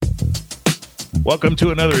Welcome to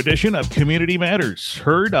another edition of Community Matters,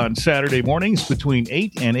 heard on Saturday mornings between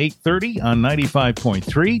 8 and 8:30 on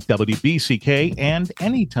 95.3 WBCK and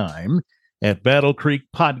anytime at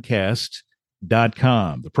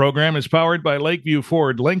battlecreekpodcast.com. The program is powered by Lakeview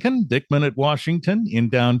Ford Lincoln, Dickman at Washington in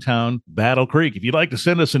downtown Battle Creek. If you'd like to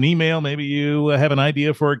send us an email, maybe you have an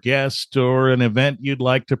idea for a guest or an event you'd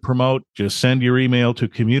like to promote, just send your email to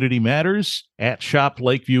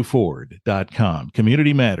communitymatters@shoplakeviewford.com.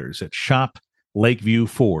 Community Matters at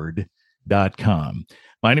shoplakeviewford.com.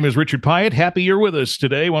 My name is Richard Pyatt. Happy you're with us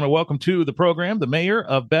today. I want to welcome to the program the mayor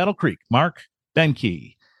of Battle Creek, Mark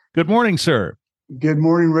Behnke. Good morning, sir. Good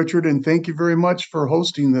morning, Richard, and thank you very much for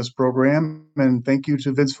hosting this program. And thank you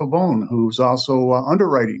to Vince Fabone, who's also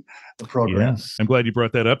underwriting the program. Yes, I'm glad you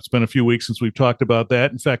brought that up. It's been a few weeks since we've talked about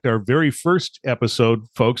that. In fact, our very first episode,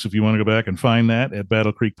 folks, if you want to go back and find that at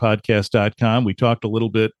battlecreekpodcast.com, we talked a little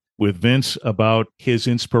bit with Vince about his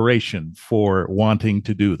inspiration for wanting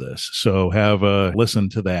to do this. So have a listen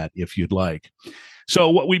to that if you'd like. So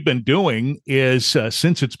what we've been doing is,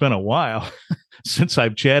 since it's been a while, since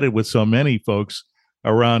I've chatted with so many folks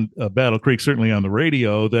around Battle Creek, certainly on the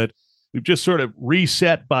radio, that we've just sort of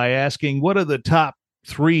reset by asking, what are the top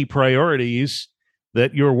 3 priorities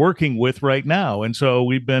that you're working with right now? And so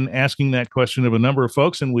we've been asking that question of a number of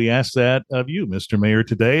folks, and we asked that of you, Mr. Mayor,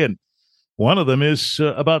 today. And one of them is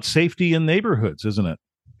about safety in neighborhoods, isn't it?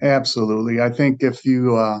 Absolutely. I think if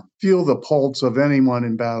you feel the pulse of anyone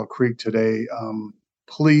in Battle Creek today,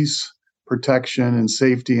 police protection and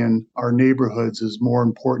safety in our neighborhoods is more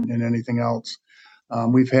important than anything else.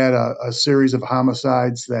 We've had a series of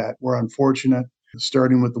homicides that were unfortunate,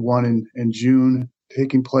 starting with the one in June,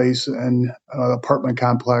 taking place in an apartment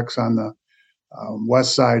complex on the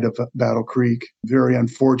west side of Battle Creek. Very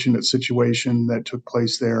unfortunate situation that took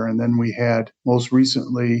place there. And then we had most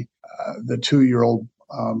recently the 2-year-old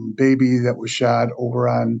baby that was shot over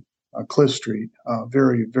on Cliff Street.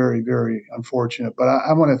 Very, very, very unfortunate. But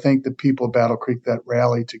I want to thank the people of Battle Creek that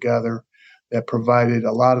rallied together, that provided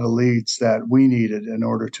a lot of the leads that we needed in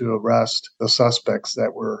order to arrest the suspects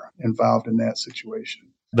that were involved in that situation.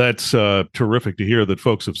 That's terrific to hear that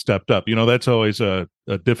folks have stepped up. You know, that's always a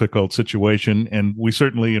difficult situation. And we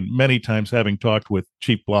certainly, and many times having talked with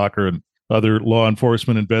Chief Blocker and other law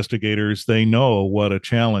enforcement investigators, they know what a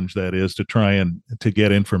challenge that is to try and to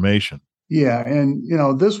get information. Yeah. And,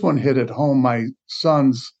 this one hit at home. My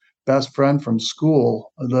son's best friend from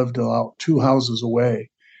school lived about 2 houses away.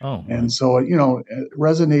 Oh, and so, it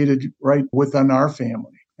resonated right within our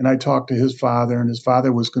family. And I talked to his father, and his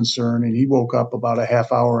father was concerned, and he woke up about a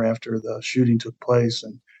half hour after the shooting took place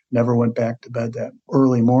and never went back to bed that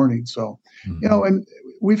early morning. So, and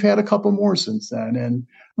we've had a couple more since then. And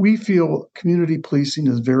we feel community policing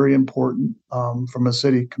is very important from a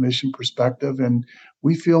city commission perspective. And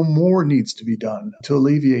we feel more needs to be done to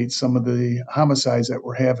alleviate some of the homicides that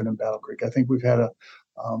we're having in Battle Creek. I think we've had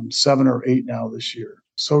 7 or 8 now this year.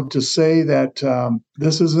 So to say that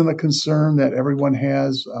this isn't a concern that everyone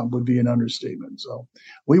has would be an understatement. So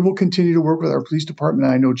we will continue to work with our police department.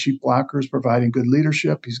 I know Chief Blocker is providing good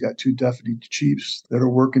leadership. He's got 2 deputy chiefs that are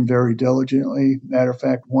working very diligently. Matter of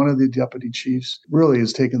fact, one of the deputy chiefs really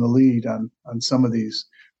has taken the lead on some of these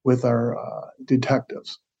with our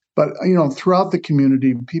detectives. But, throughout the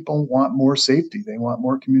community, people want more safety. They want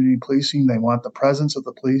more community policing. They want the presence of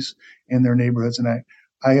the police in their neighborhoods. And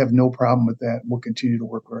I have no problem with that. We'll continue to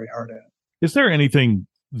work very hard at it. Is there anything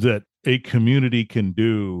that a community can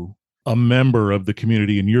do, a member of the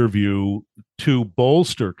community, in your view, to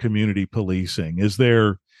bolster community policing? Does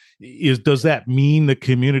that mean the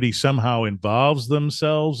community somehow involves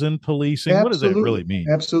themselves in policing? Absolutely. What does that really mean?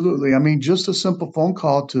 Absolutely. I mean, just a simple phone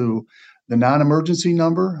call to the non-emergency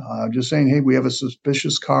number, just saying, hey, we have a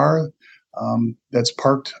suspicious car that's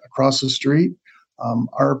parked across the street.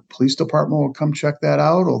 Our police department will come check that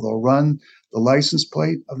out, or they'll run the license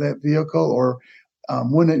plate of that vehicle. Or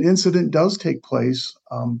when an incident does take place,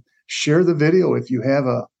 share the video. If you have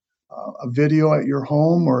a video at your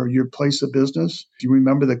home or your place of business, if you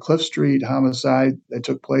remember the Cliff Street homicide that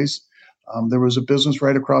took place, there was a business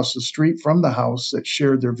right across the street from the house that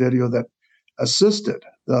shared their video that assisted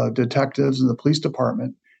the detectives and the police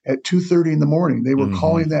department at 2:30 in the morning. They were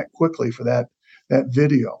calling that quickly for that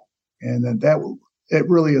video. And then it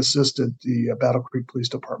really assisted the Battle Creek Police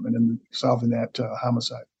Department in solving that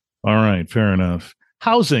homicide. All right, fair enough.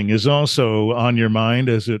 Housing is also on your mind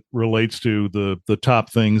as it relates to the top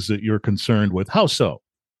things that you're concerned with. How so?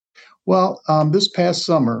 Well, this past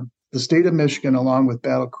summer, the state of Michigan, along with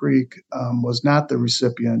Battle Creek, was not the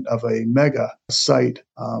recipient of a mega site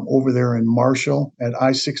over there in Marshall at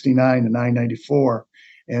I-69 and I-94.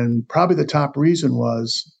 And probably the top reason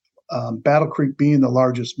was Battle Creek being the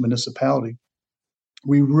largest municipality,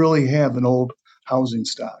 we really have an old housing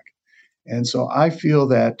stock. And so I feel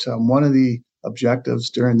that one of the objectives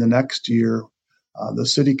during the next year, the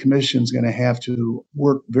city commission is going to have to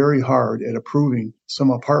work very hard at approving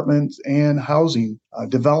some apartments and housing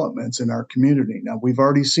developments in our community. Now, we've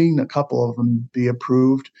already seen a couple of them be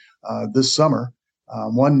approved this summer.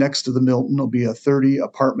 One next to the Milton will be a 30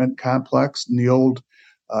 apartment complex in the old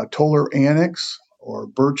Toller Annex or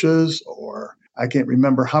Birches, or I can't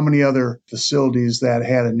remember how many other facilities that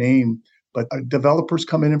had a name. But developers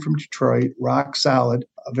coming in from Detroit, rock solid,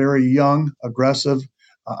 a very young, aggressive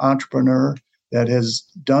entrepreneur that has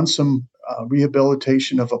done some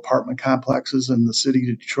rehabilitation of apartment complexes in the city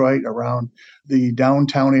of Detroit around the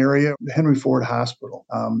downtown area, the Henry Ford Hospital.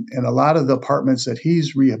 And a lot of the apartments that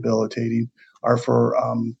he's rehabilitating are for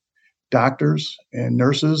doctors and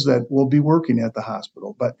nurses that will be working at the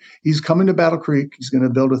hospital. But he's coming to Battle Creek. He's going to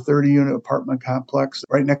build a 30-unit apartment complex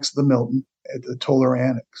right next to the Milton at the Toller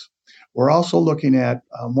Annex. We're also looking at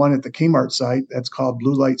one at the Kmart site that's called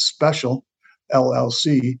Blue Light Special,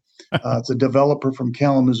 LLC. It's a developer from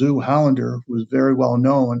Kalamazoo, Hollander, who is very well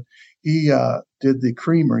known. He did the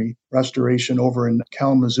creamery restoration over in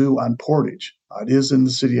Kalamazoo on Portage. It is in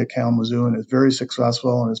the city of Kalamazoo, and it's very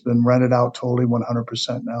successful, and it's been rented out totally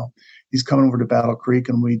 100% now. He's coming over to Battle Creek,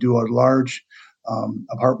 and we do a large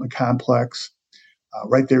apartment complex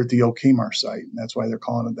right there at the old Kmart site, and that's why they're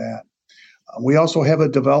calling it that. We also have a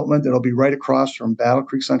development that'll be right across from Battle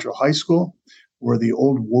Creek Central High School, where the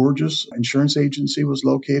old Warges Insurance Agency was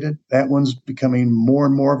located. That one's becoming more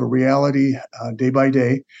and more of a reality day by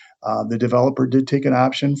day. The developer did take an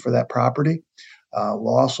option for that property.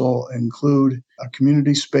 We'll also include a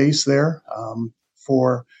community space there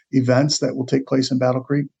for events that will take place in Battle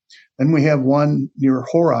Creek. Then we have one near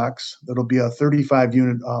Horrocks that'll be a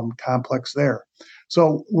 35-unit complex there.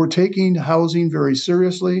 So we're taking housing very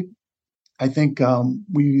seriously. I think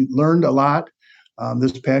we learned a lot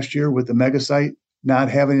this past year with the mega site not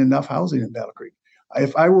having enough housing in Battle Creek.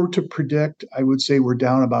 If I were to predict, I would say we're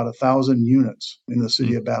down about 1,000 units in the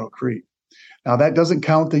city of Battle Creek. Now, that doesn't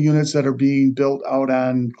count the units that are being built out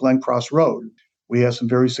on Glen Cross Road. We have some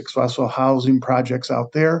very successful housing projects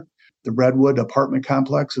out there. The Redwood apartment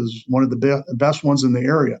complex is one of the best ones in the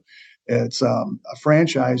area. It's a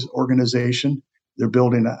franchise organization. They're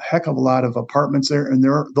building a heck of a lot of apartments there, and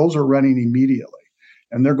those are renting immediately,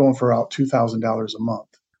 and they're going for about $2,000 a month.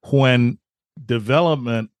 When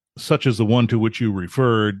development, such as the one to which you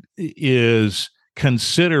referred, is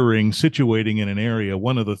considering situating in an area,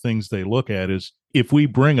 one of the things they look at is, if we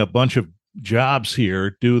bring a bunch of jobs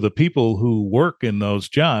here, do the people who work in those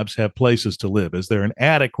jobs have places to live? Is there an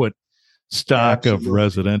adequate stock of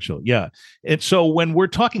residential? Yeah. And so when we're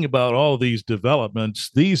talking about all these developments,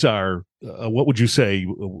 these are, what would you say,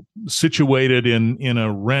 situated in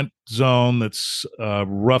a rent zone that's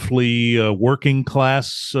roughly working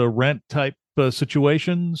class rent type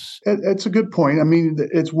situations? It's a good point. I mean,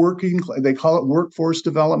 it's working. They call it workforce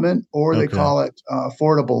development, or they call it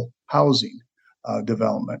affordable housing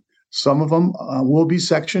development. Some of them will be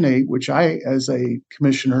Section 8, which I, as a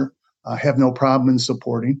commissioner, have no problem in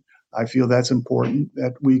supporting. I feel that's important,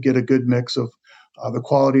 that we get a good mix of the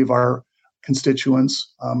quality of our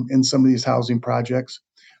constituents in some of these housing projects.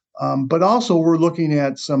 But also we're looking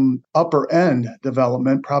at some upper end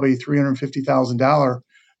development, probably $350,000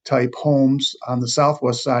 type homes on the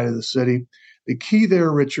southwest side of the city. The key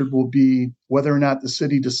there, Richard, will be whether or not the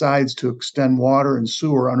city decides to extend water and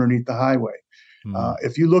sewer underneath the highway.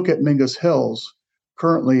 If you look at Mingus Hills,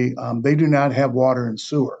 currently they do not have water and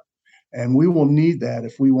sewer. And we will need that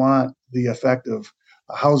if we want the effective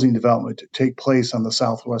housing development to take place on the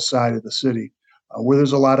southwest side of the city, where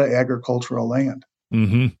there's a lot of agricultural land.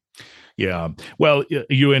 Mm-hmm. Yeah. Well,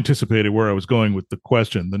 you anticipated where I was going with the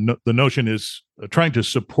question. The notion is trying to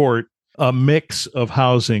support a mix of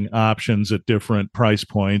housing options at different price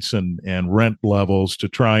points and rent levels to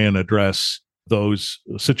try and address those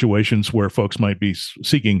situations where folks might be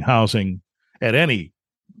seeking housing at any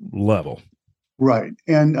level. Right.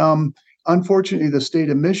 And unfortunately, the state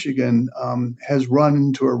of Michigan has run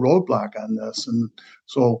into a roadblock on this. And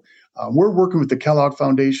so we're working with the Kellogg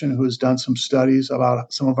Foundation, who has done some studies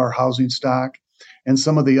about some of our housing stock and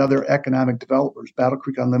some of the other economic developers. Battle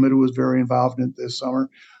Creek Unlimited was very involved in it this summer.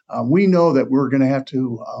 We know that we're going to have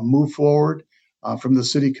to move forward from the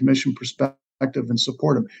city commission perspective and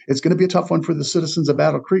support them. It's going to be a tough one for the citizens of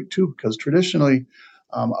Battle Creek, too, because traditionally,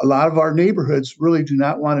 a lot of our neighborhoods really do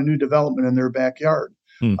not want a new development in their backyard.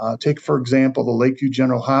 Take, for example, the Lakeview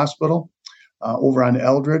General Hospital over on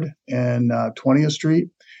Eldred and 20th Street.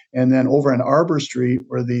 And then over on Arbor Street,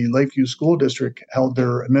 where the Lakeview School District held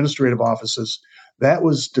their administrative offices, that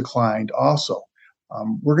was declined also.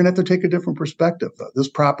 We're going to have to take a different perspective. This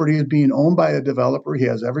property is being owned by a developer. He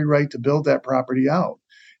has every right to build that property out.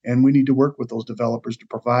 And we need to work with those developers to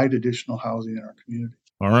provide additional housing in our community.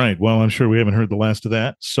 All right. Well, I'm sure we haven't heard the last of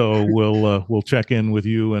that, so we'll check in with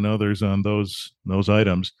you and others on those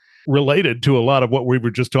items. Related to a lot of what we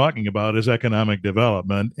were just talking about is economic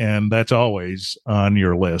development, and that's always on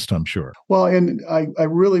your list, I'm sure. Well, and I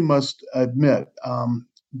really must admit,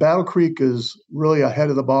 Battle Creek is really ahead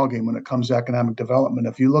of the ballgame when it comes to economic development.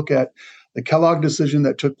 If you look at the Kellogg decision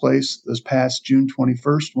that took place this past June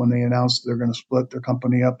 21st, when they announced they're going to split their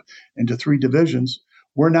company up into 3 divisions,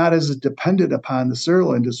 we're not as dependent upon the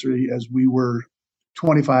cereal industry as we were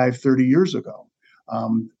 25, 30 years ago.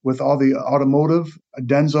 With all the automotive,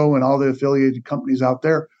 Denso, and all the affiliated companies out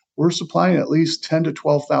there, we're supplying at least 10 to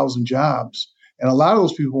 12,000 jobs. And a lot of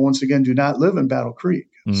those people, once again, do not live in Battle Creek.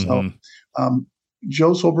 So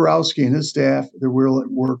Joe Soborowski and his staff, they're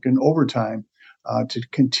working overtime to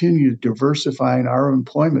continue diversifying our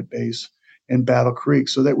employment base in Battle Creek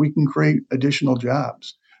so that we can create additional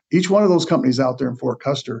jobs. Each one of those companies out there in Fort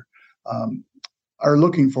Custer are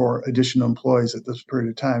looking for additional employees at this period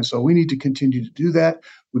of time. So we need to continue to do that.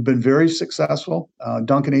 We've been very successful.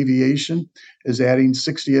 Duncan Aviation is adding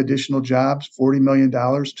 60 additional jobs, $40 million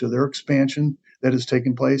to their expansion that has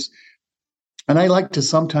taken place. And I like to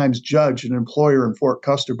sometimes judge an employer in Fort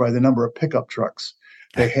Custer by the number of pickup trucks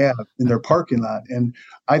they have in their parking lot. And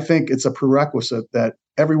I think it's a prerequisite that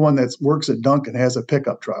everyone that works at Duncan has a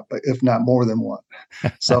pickup truck, if not more than one.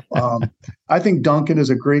 So I think Duncan is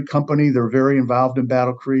a great company. They're very involved in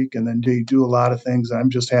Battle Creek, and then they do a lot of things. I'm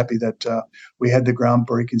just happy that we had the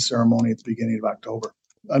groundbreaking ceremony at the beginning of October.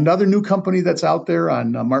 Another new company that's out there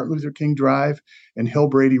on Martin Luther King Drive and Hill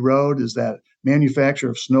Brady Road is that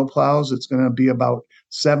manufacturer of snowplows. It's going to be about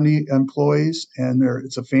 70 employees, and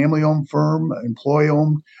it's a family-owned firm,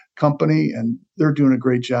 employee-owned company, and they're doing a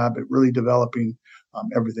great job at really developing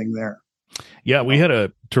everything there. Yeah, we had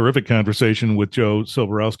a terrific conversation with Joe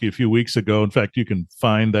Soborowski a few weeks ago. In fact, you can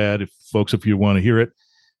find that, if you want to hear it,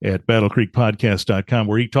 at battlecreekpodcast.com,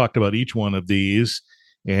 where he talked about each one of these.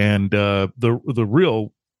 And the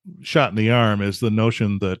real shot in the arm is the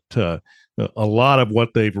notion that a lot of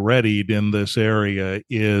what they've readied in this area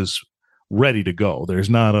is ready to go. There's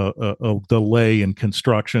not a delay in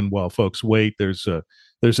construction while folks wait. There's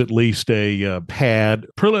at least a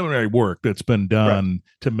preliminary work that's been done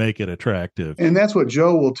to make it attractive. And that's what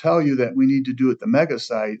Joe will tell you that we need to do at the mega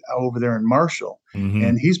site over there in Marshall. Mm-hmm.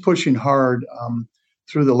 And he's pushing hard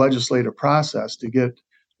through the legislative process to get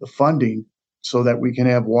the funding so that we can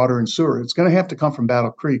have water and sewer. It's going to have to come from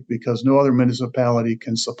Battle Creek because no other municipality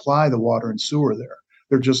can supply the water and sewer there.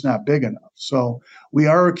 They're just not big enough. So we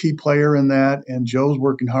are a key player in that, and Joe's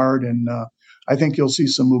working hard, and I think you'll see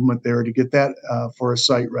some movement there to get that for a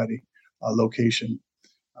site-ready location.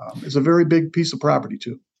 It's a very big piece of property,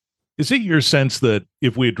 too. Is it your sense that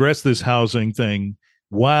if we address this housing thing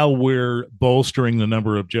while we're bolstering the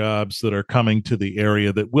number of jobs that are coming to the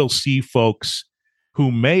area, that we'll see folks who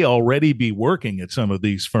may already be working at some of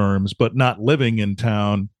these firms but not living in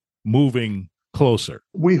town moving closer?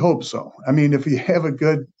 We hope so. I mean, if you have a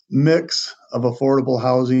good mix of affordable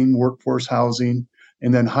housing, workforce housing,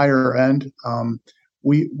 and then higher end,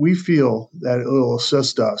 we feel that it will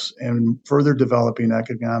assist us in further developing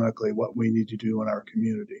economically what we need to do in our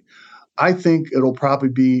community. I think it'll probably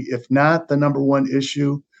be, if not the number one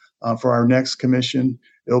issue for our next commission,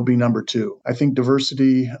 it'll be number 2. I think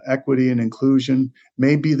diversity, equity, and inclusion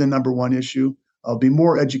may be the number one issue. There'll be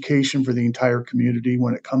more education for the entire community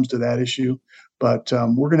when it comes to that issue. But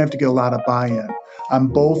we're going to have to get a lot of buy-in on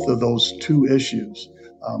both of those 2 issues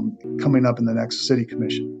coming up in the next city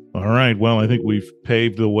commission. All right. Well, I think we've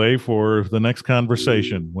paved the way for the next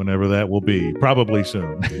conversation, whenever that will be, probably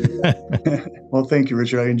soon. Well, thank you,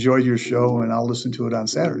 Richard. I enjoyed your show, and I'll listen to it on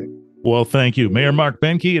Saturday. Well, thank you. Mayor Mark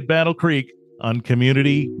Behnke at Battle Creek on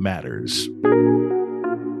Community Matters.